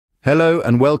Hello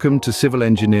and welcome to Civil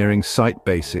Engineering Site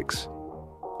Basics.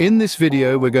 In this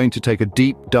video, we're going to take a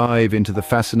deep dive into the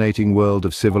fascinating world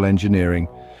of civil engineering.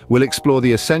 We'll explore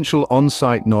the essential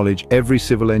on-site knowledge every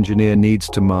civil engineer needs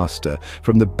to master,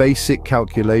 from the basic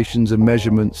calculations and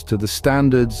measurements to the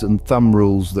standards and thumb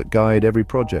rules that guide every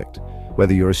project.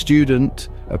 Whether you're a student,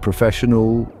 a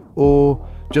professional, or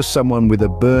just someone with a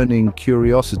burning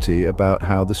curiosity about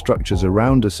how the structures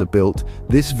around us are built,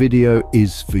 this video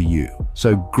is for you.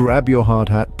 So grab your hard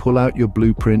hat, pull out your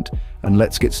blueprint, and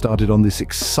let's get started on this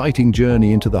exciting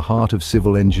journey into the heart of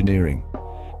civil engineering.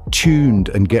 Tuned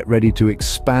and get ready to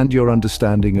expand your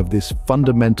understanding of this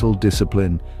fundamental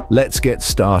discipline. Let's get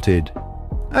started.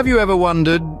 Have you ever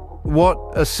wondered what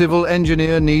a civil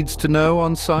engineer needs to know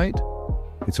on site?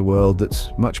 It's a world that's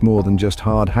much more than just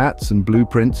hard hats and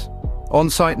blueprints.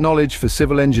 On-site knowledge for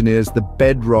civil engineers, the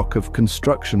bedrock of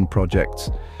construction projects.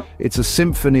 It's a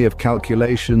symphony of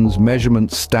calculations,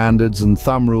 measurements, standards, and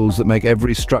thumb rules that make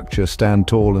every structure stand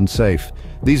tall and safe.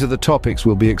 These are the topics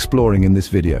we'll be exploring in this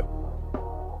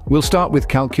video. We'll start with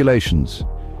calculations,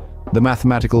 the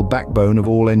mathematical backbone of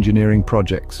all engineering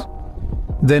projects.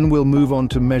 Then we'll move on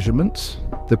to measurements,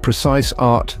 the precise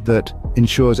art that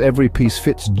ensures every piece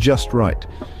fits just right.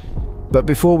 But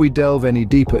before we delve any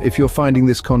deeper, if you're finding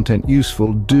this content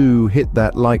useful, do hit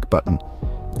that like button.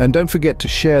 And don't forget to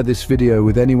share this video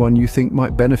with anyone you think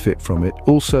might benefit from it.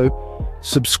 Also,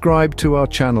 subscribe to our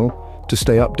channel to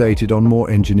stay updated on more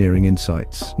engineering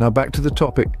insights. Now back to the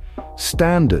topic.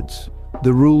 Standards,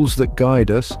 the rules that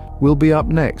guide us, will be up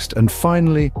next. And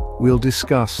finally, we'll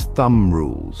discuss thumb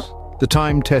rules, the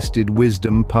time-tested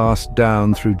wisdom passed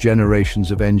down through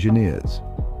generations of engineers.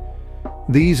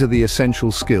 These are the essential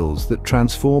skills that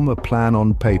transform a plan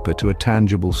on paper to a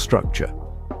tangible structure.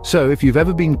 So if you've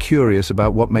ever been curious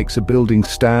about what makes a building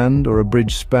stand or a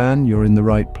bridge span, you're in the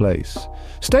right place.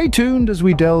 Stay tuned as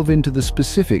we delve into the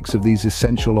specifics of these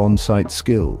essential on-site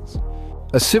skills.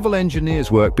 A civil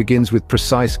engineer's work begins with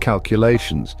precise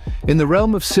calculations. In the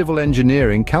realm of civil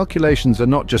engineering, calculations are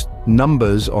not just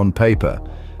numbers on paper.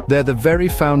 They're the very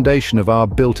foundation of our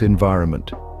built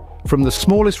environment. From the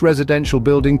smallest residential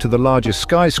building to the largest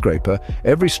skyscraper,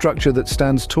 every structure that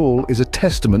stands tall is a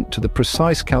testament to the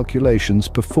precise calculations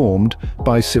performed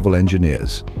by civil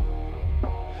engineers.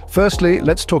 Firstly,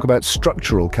 let's talk about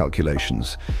structural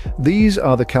calculations. These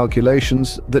are the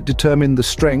calculations that determine the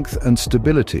strength and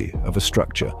stability of a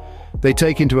structure. They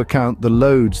take into account the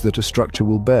loads that a structure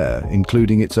will bear,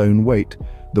 including its own weight,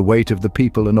 the weight of the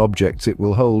people and objects it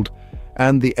will hold,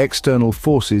 and the external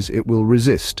forces it will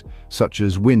resist, such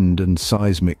as wind and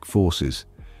seismic forces.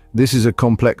 This is a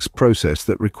complex process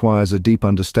that requires a deep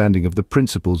understanding of the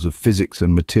principles of physics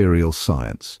and material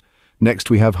science. Next,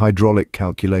 we have hydraulic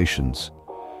calculations.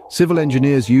 Civil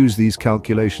engineers use these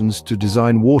calculations to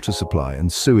design water supply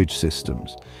and sewage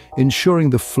systems, ensuring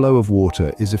the flow of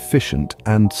water is efficient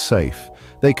and safe.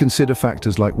 They consider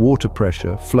factors like water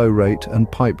pressure, flow rate,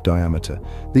 and pipe diameter.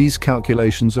 These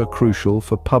calculations are crucial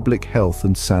for public health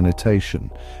and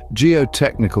sanitation.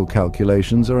 Geotechnical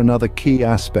calculations are another key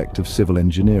aspect of civil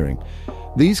engineering.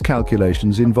 These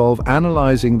calculations involve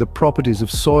analyzing the properties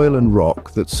of soil and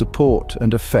rock that support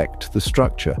and affect the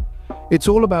structure. It's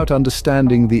all about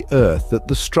understanding the earth that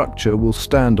the structure will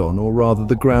stand on, or rather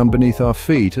the ground beneath our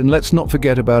feet. And let's not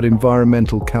forget about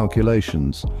environmental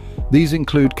calculations. These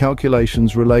include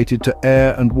calculations related to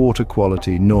air and water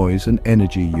quality, noise, and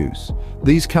energy use.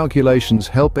 These calculations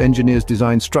help engineers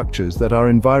design structures that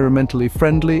are environmentally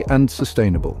friendly and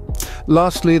sustainable.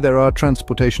 Lastly, there are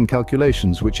transportation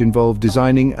calculations, which involve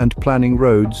designing and planning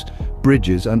roads,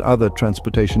 bridges, and other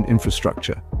transportation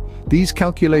infrastructure. These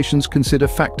calculations consider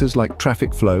factors like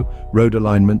traffic flow, road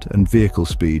alignment, and vehicle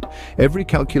speed. Every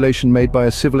calculation made by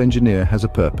a civil engineer has a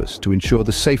purpose: to ensure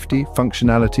the safety,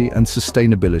 functionality, and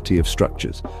sustainability of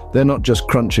structures. They're not just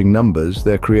crunching numbers,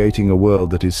 they're creating a world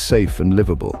that is safe and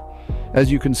livable.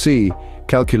 As you can see,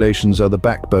 calculations are the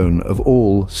backbone of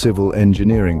all civil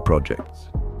engineering projects.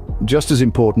 Just as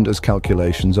important as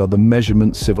calculations are the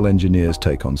measurements civil engineers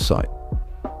take on site.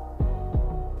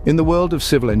 In the world of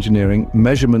civil engineering,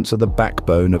 measurements are the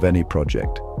backbone of any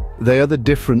project. They are the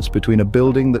difference between a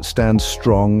building that stands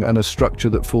strong and a structure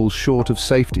that falls short of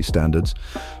safety standards.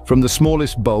 From the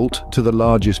smallest bolt to the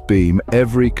largest beam,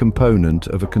 every component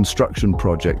of a construction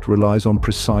project relies on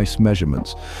precise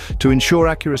measurements. To ensure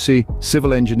accuracy,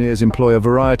 civil engineers employ a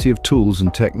variety of tools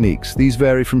and techniques. These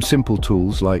vary from simple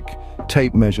tools like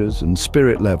tape measures, and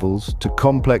spirit levels to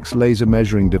complex laser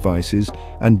measuring devices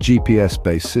and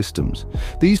GPS-based systems.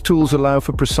 These tools allow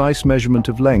for precise measurement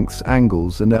of lengths,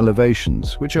 angles, and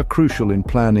elevations, which are crucial in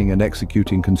planning and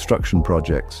executing construction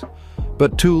projects.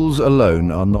 But tools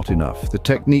alone are not enough. The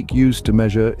technique used to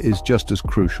measure is just as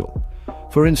crucial.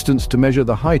 For instance, to measure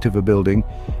the height of a building,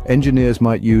 engineers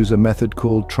might use a method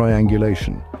called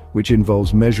triangulation, which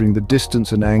involves measuring the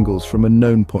distance and angles from a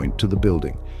known point to the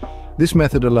building. This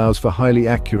method allows for highly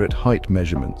accurate height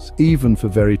measurements, even for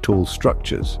very tall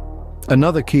structures.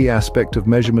 Another key aspect of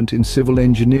measurement in civil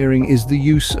engineering is the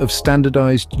use of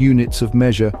standardized units of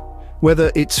measure.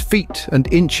 Whether it's feet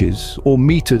and inches or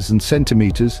meters and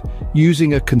centimeters,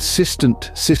 using a consistent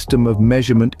system of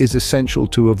measurement is essential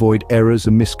to avoid errors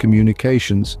and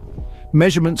miscommunications.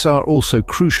 Measurements are also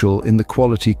crucial in the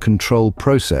quality control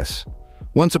process.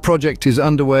 Once a project is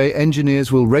underway,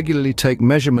 engineers will regularly take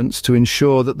measurements to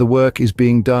ensure that the work is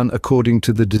being done according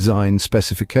to the design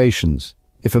specifications.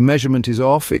 If a measurement is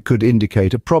off, it could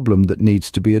indicate a problem that needs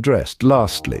to be addressed.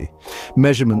 Lastly,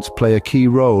 measurements play a key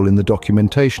role in the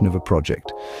documentation of a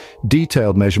project.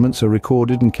 Detailed measurements are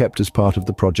recorded and kept as part of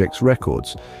the project's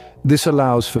records. This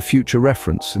allows for future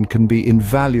reference and can be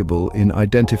invaluable in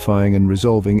identifying and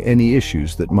resolving any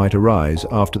issues that might arise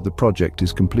after the project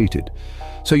is completed.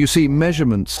 So you see,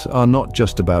 measurements are not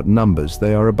just about numbers,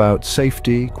 they are about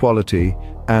safety, quality,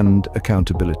 and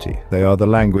accountability. They are the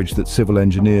language that civil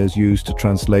engineers use to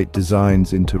translate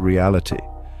designs into reality.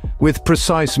 With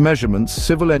precise measurements,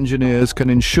 civil engineers can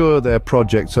ensure their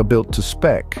projects are built to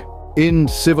spec. In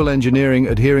civil engineering,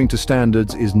 adhering to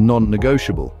standards is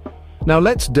non-negotiable. Now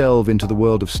let's delve into the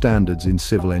world of standards in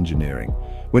civil engineering.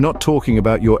 We're not talking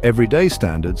about your everyday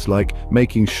standards like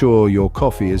making sure your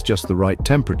coffee is just the right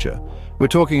temperature. We're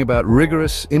talking about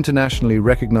rigorous, internationally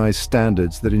recognized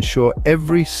standards that ensure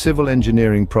every civil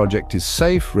engineering project is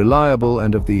safe, reliable,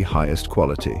 and of the highest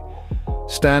quality.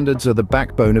 Standards are the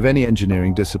backbone of any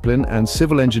engineering discipline, and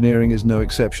civil engineering is no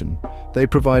exception. They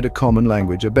provide a common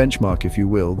language, a benchmark, if you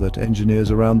will, that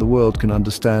engineers around the world can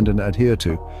understand and adhere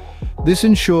to. This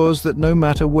ensures that no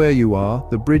matter where you are,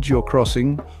 the bridge you're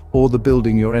crossing, or the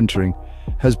building you're entering,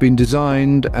 has been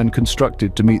designed and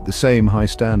constructed to meet the same high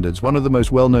standards. One of the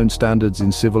most well-known standards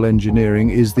in civil engineering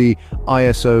is the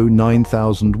ISO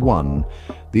 9001,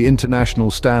 the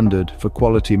International Standard for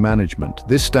Quality Management.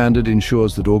 This standard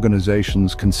ensures that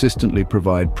organizations consistently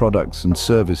provide products and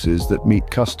services that meet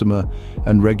customer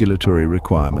and regulatory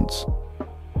requirements.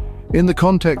 In the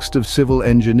context of civil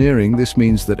engineering, this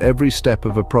means that every step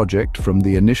of a project, from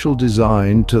the initial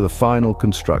design to the final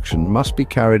construction, must be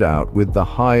carried out with the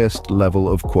highest level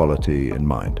of quality in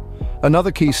mind. Another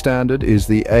key standard is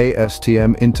the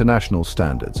ASTM International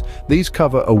Standards. These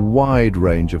cover a wide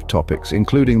range of topics,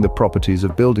 including the properties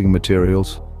of building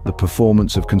materials, the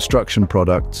performance of construction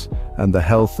products, and the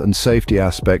health and safety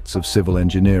aspects of civil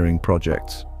engineering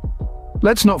projects.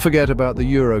 Let's not forget about the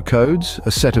Euro codes,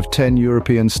 a set of 10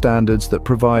 European standards that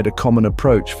provide a common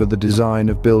approach for the design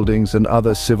of buildings and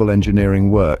other civil engineering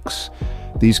works.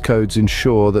 These codes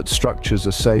ensure that structures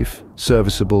are safe,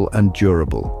 serviceable, and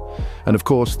durable. And of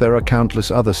course, there are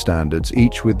countless other standards,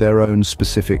 each with their own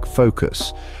specific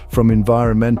focus, from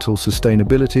environmental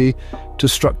sustainability to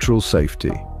structural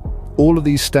safety. All of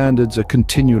these standards are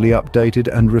continually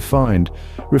updated and refined,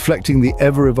 reflecting the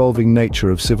ever-evolving nature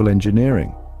of civil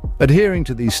engineering. Adhering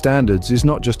to these standards is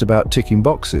not just about ticking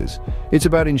boxes. It's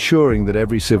about ensuring that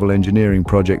every civil engineering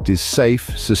project is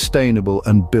safe, sustainable,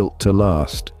 and built to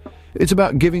last. It's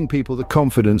about giving people the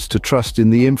confidence to trust in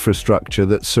the infrastructure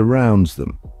that surrounds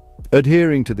them.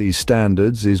 Adhering to these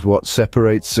standards is what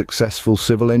separates successful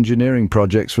civil engineering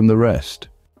projects from the rest.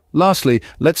 Lastly,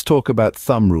 let's talk about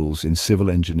thumb rules in civil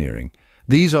engineering.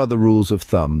 These are the rules of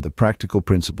thumb, the practical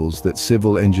principles that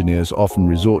civil engineers often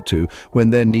resort to when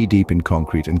they're knee-deep in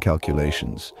concrete and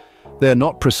calculations. They're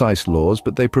not precise laws,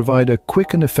 but they provide a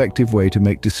quick and effective way to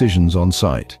make decisions on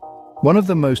site. One of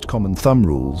the most common thumb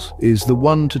rules is the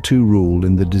 1-to-2 rule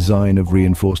in the design of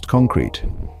reinforced concrete.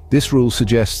 This rule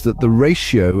suggests that the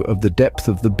ratio of the depth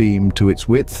of the beam to its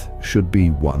width should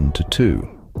be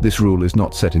 1-to-2. This rule is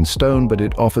not set in stone, but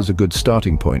it offers a good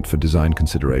starting point for design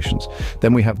considerations.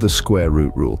 Then we have the square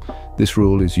root rule. This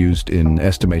rule is used in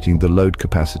estimating the load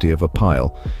capacity of a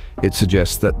pile. It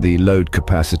suggests that the load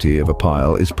capacity of a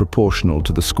pile is proportional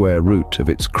to the square root of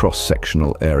its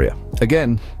cross-sectional area.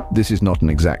 Again, this is not an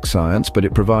exact science, but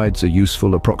it provides a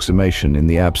useful approximation in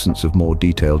the absence of more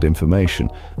detailed information.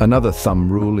 Another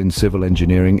thumb rule in civil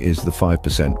engineering is the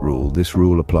 5% rule. This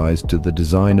rule applies to the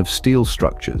design of steel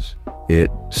structures.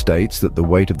 It states that the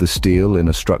weight of the steel in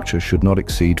a structure should not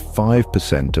exceed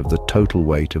 5% of the total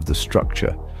weight of the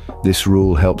structure. This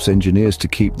rule helps engineers to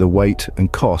keep the weight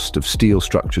and cost of steel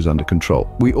structures under control.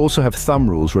 We also have thumb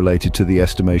rules related to the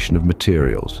estimation of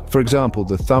materials. For example,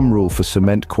 the thumb rule for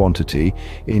cement quantity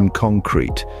in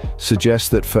concrete suggests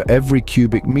that for every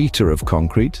cubic meter of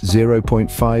concrete,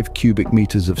 0.5 cubic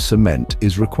meters of cement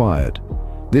is required.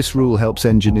 This rule helps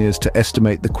engineers to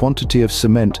estimate the quantity of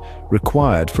cement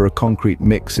required for a concrete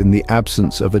mix in the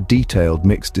absence of a detailed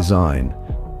mix design.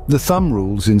 The thumb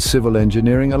rules in civil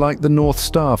engineering are like the North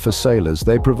Star for sailors.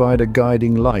 They provide a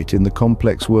guiding light in the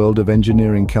complex world of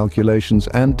engineering calculations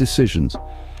and decisions.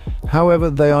 However,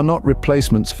 they are not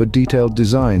replacements for detailed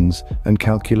designs and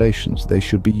calculations. They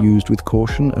should be used with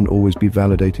caution and always be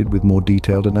validated with more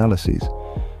detailed analyses.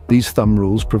 These thumb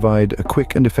rules provide a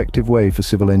quick and effective way for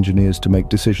civil engineers to make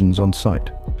decisions on site.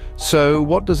 So,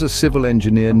 what does a civil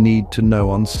engineer need to know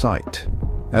on site?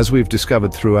 As we've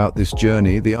discovered throughout this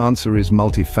journey, the answer is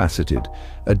multifaceted.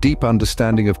 A deep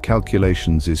understanding of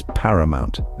calculations is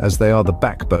paramount, as they are the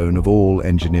backbone of all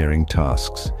engineering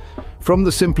tasks. From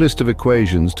the simplest of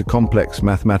equations to complex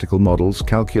mathematical models,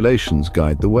 calculations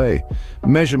guide the way.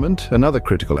 Measurement, another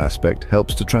critical aspect,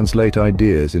 helps to translate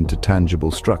ideas into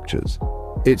tangible structures.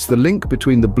 It's the link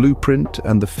between the blueprint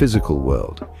and the physical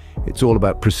world. It's all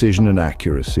about precision and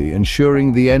accuracy,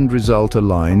 ensuring the end result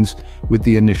aligns with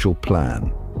the initial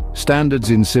plan.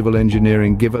 Standards in civil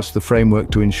engineering give us the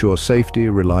framework to ensure safety,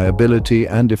 reliability,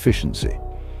 and efficiency.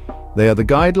 They are the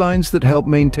guidelines that help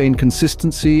maintain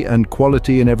consistency and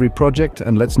quality in every project,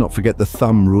 and let's not forget the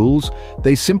thumb rules.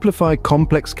 They simplify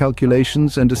complex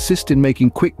calculations and assist in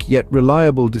making quick yet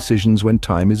reliable decisions when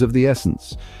time is of the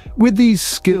essence. With these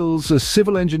skills, a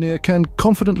civil engineer can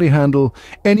confidently handle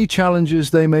any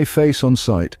challenges they may face on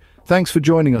site. Thanks for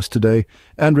joining us today,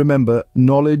 and remember,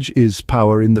 knowledge is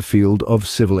power in the field of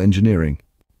civil engineering.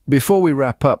 Before we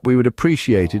wrap up, we would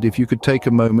appreciate it if you could take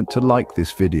a moment to like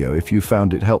this video if you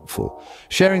found it helpful.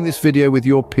 Sharing this video with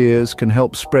your peers can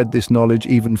help spread this knowledge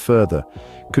even further,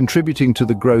 contributing to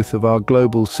the growth of our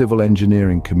global civil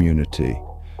engineering community.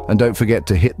 And don't forget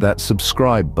to hit that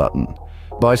subscribe button.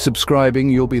 By subscribing,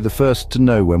 you'll be the first to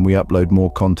know when we upload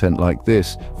more content like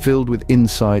this, filled with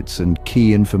insights and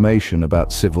key information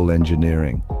about civil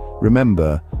engineering.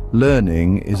 Remember,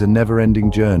 learning is a never-ending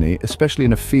journey, especially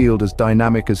in a field as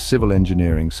dynamic as civil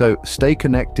engineering. So stay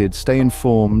connected, stay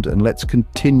informed, and let's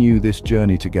continue this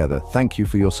journey together. Thank you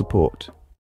for your support.